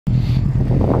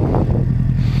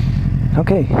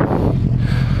Okay,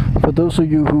 for those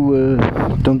of you who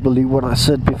don't believe what I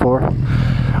said before,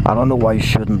 I don't know why you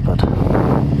shouldn't, but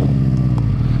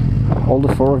all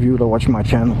the 4 of you that watch my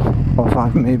channel, or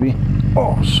 5 maybe,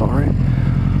 oh sorry,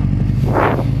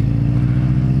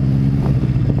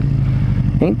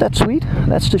 ain't that sweet?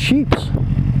 That's the sheeps.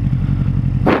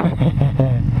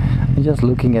 They're just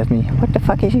looking at me. What the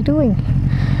fuck is he doing?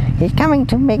 He's coming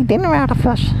to make dinner out of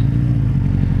us.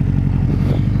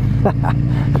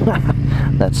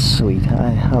 That's sweet.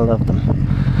 I love them.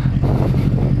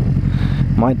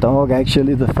 My dog,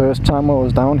 actually, the first time I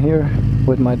was down here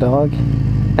with my dog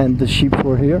and the sheep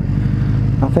were here,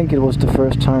 I think it was the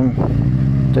first time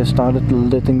they started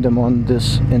letting them on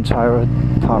this entire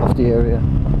part of the area.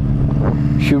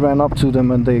 She ran up to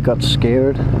them and they got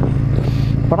scared,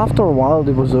 but after a while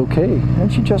it was okay,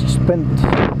 and she just spent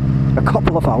a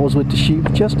couple of hours with the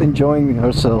sheep, just enjoying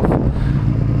herself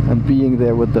and being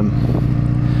there with them.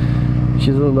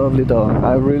 She's a lovely dog.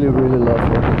 I really love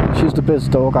her. She's the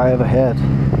best dog I ever had.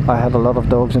 I had a lot of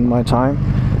dogs in my time,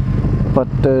 but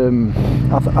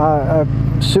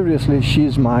seriously,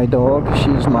 she's my dog.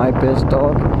 She's my best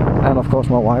dog, and of course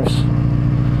my wife's.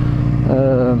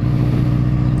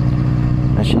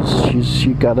 And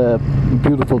she got a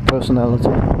beautiful personality.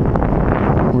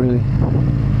 Really.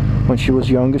 When she was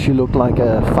younger, she looked like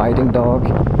a fighting dog.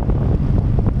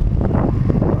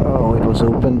 Oh, it was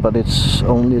open, but it's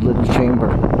only a little chamber.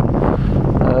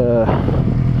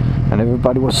 And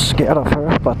everybody was scared of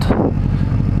her, but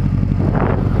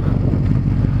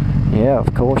yeah,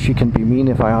 of course she can be mean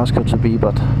if I ask her to be,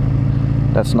 but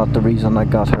that's not the reason I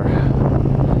got her.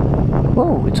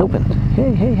 Whoa, it's open.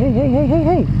 Hey, hey, hey, hey, hey, hey,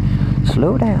 hey.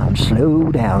 Slow down,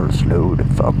 slow down, slow the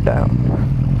fuck down.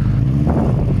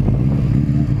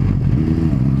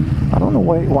 I don't know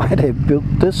why they built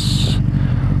this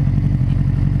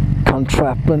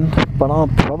contraption, but I'll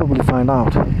probably find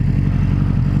out.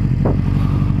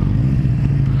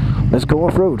 Let's go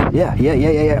off-road. Yeah.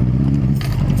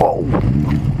 Oh!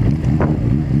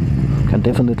 Can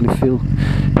definitely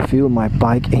feel my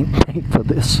bike ain't made for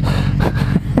this.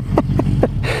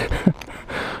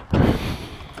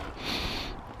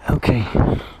 Okay.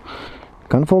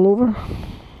 Gonna fall over?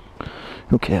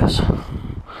 Who cares?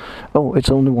 Oh, it's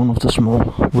only one of the small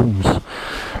rooms.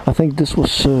 I think this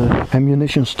was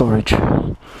ammunition storage.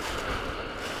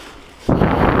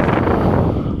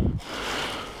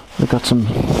 They got some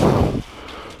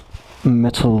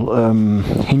metal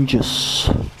hinges.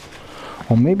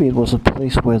 Or maybe it was a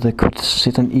place where they could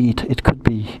sit and eat. It could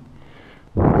be.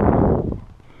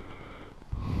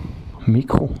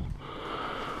 Micro.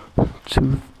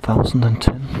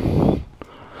 2010.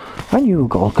 I knew a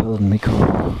girl called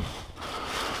Micro.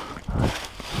 I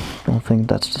don't think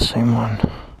that's the same one.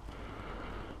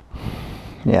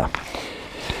 Yeah.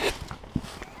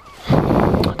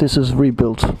 This is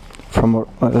rebuilt from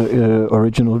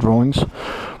original drawings,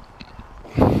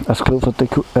 as close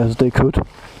as they could.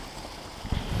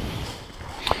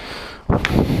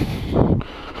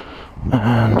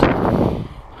 And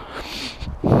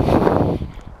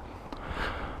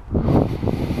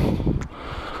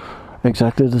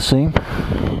exactly the same.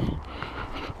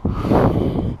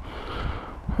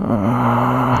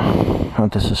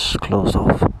 And this is closed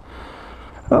off.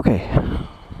 Okay.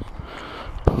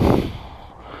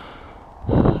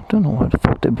 Don't know why the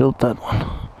fuck they built that one.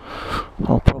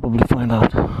 I'll probably find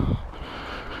out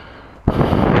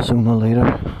sooner or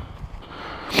later.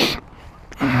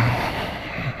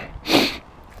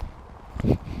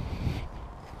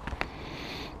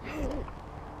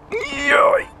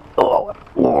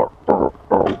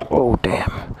 Oh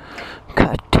damn.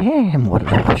 God damn, what a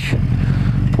rush.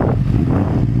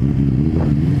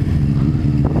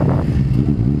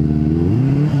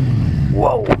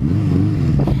 Whoa.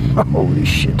 Holy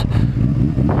shit.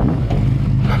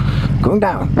 Going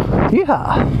down.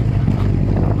 Yeah.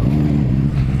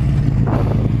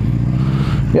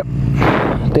 Yep.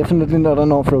 Definitely not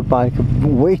an off-road bike.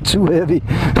 Way too heavy.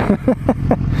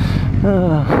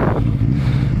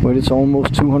 But it's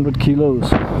almost 200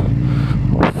 kilos.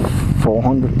 Or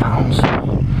 400 pounds.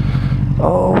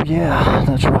 Oh yeah,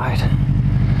 that's right.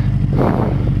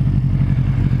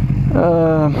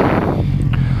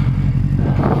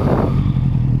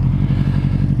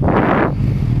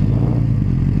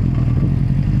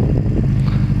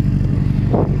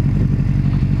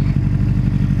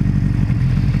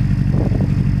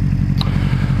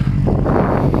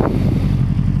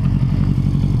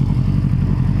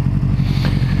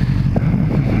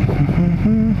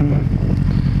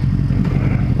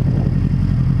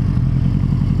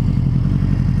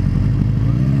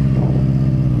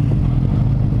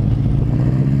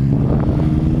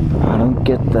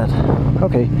 get that.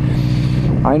 Okay,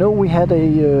 I know we had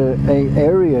a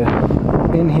area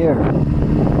in here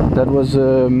that was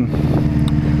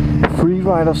free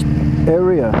riders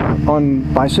area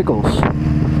on bicycles,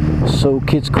 so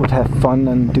kids could have fun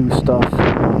and do stuff.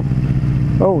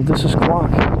 Oh, this is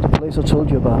Quark, the place I told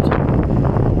you about.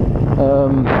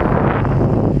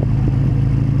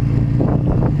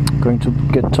 Going to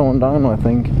get torn down, I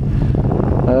think.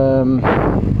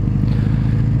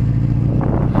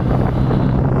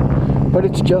 But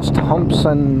it's just humps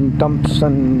and dumps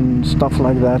and stuff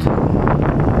like that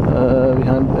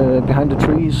behind the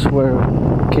trees, where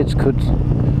kids could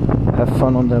have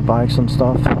fun on their bikes and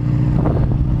stuff.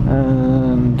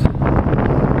 And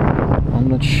I'm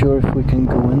not sure if we can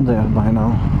go in there by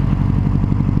now.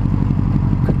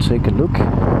 Could take a look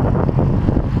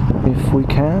if we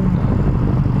can.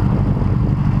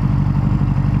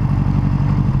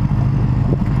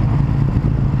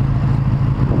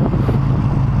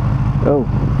 Oh,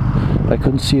 I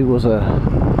couldn't see it was a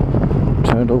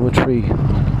turned over tree.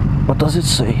 What does it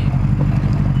say?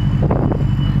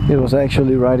 It was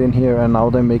actually right in here, and now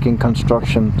they're making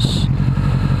constructions.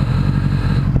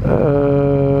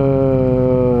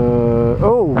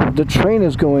 Oh, the train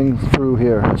is going through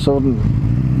here, so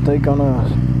they're gonna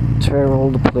tear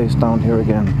all the place down here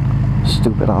again.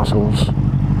 Stupid assholes.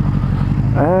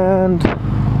 And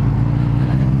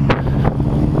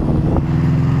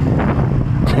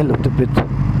they looked a bit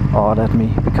odd at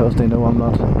me because they know I'm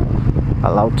not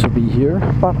allowed to be here,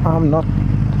 but I'm not.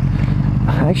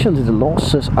 Actually, the law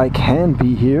says I can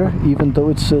be here, even though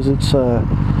it says it's a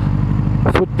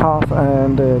footpath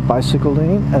and a bicycle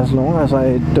lane, as long as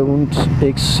I don't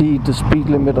exceed the speed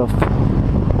limit of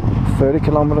 30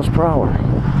 kilometers per hour.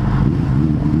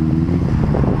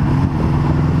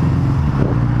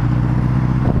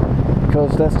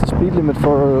 Because that's the speed limit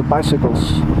for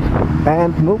bicycles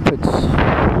and mopeds.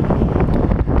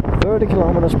 30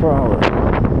 kilometers per hour.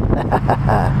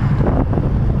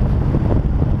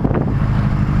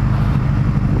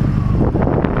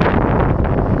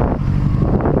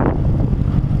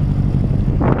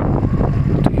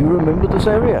 Do you remember this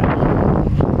area?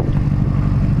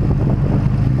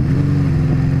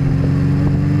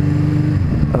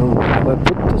 Oh, have I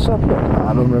put this up yet?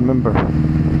 I don't remember.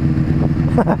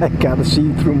 I gotta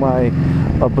see through my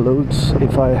uploads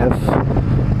if I have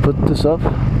put this up.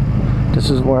 This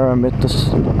is where I met the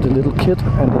little kid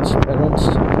and his parents,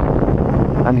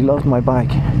 and he loved my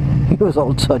bike. He was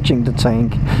all touching the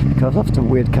tank because of the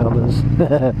weird colors.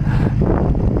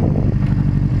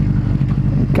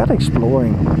 Got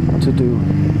exploring to do.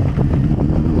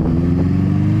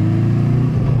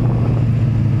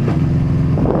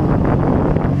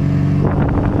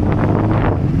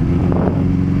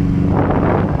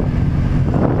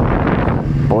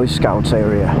 Boy Scouts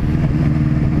area.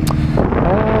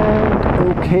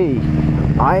 And okay,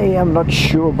 I am not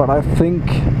sure, but I think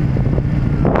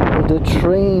the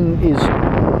train is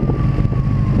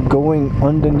going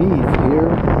underneath here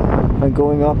and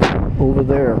going up over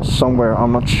there somewhere.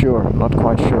 I'm not sure, not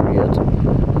quite sure yet.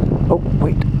 Oh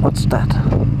wait, what's that?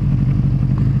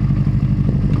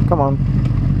 Come on,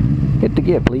 hit the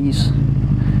gear please.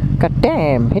 God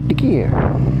damn, hit the gear.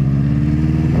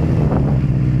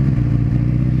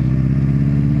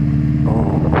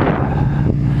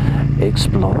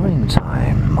 Exploring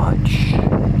time, much.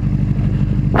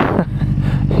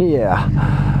 Yeah,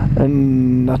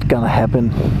 and not gonna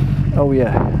happen. Oh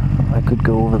yeah, I could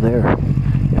go over there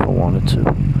if I wanted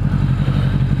to.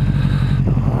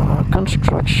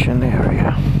 Construction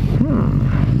area.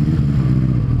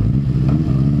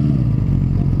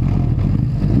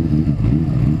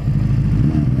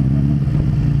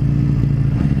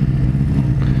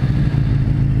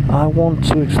 I want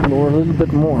to explore a little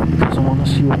bit more because I want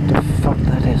to see what the fuck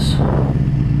that is.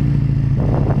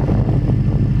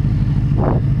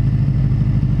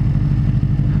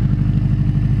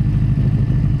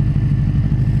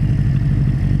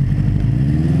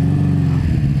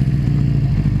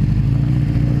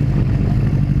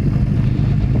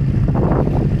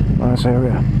 Nice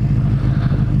area.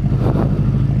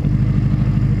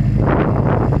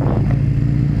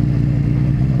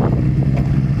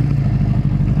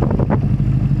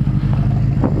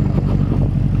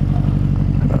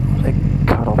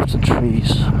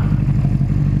 Trees.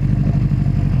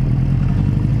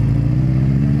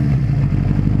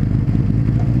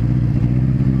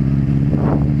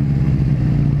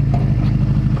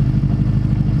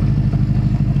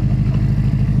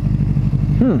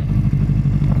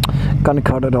 Gonna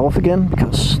cut it off again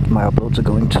because my uploads are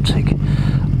going to take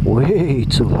way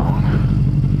too long.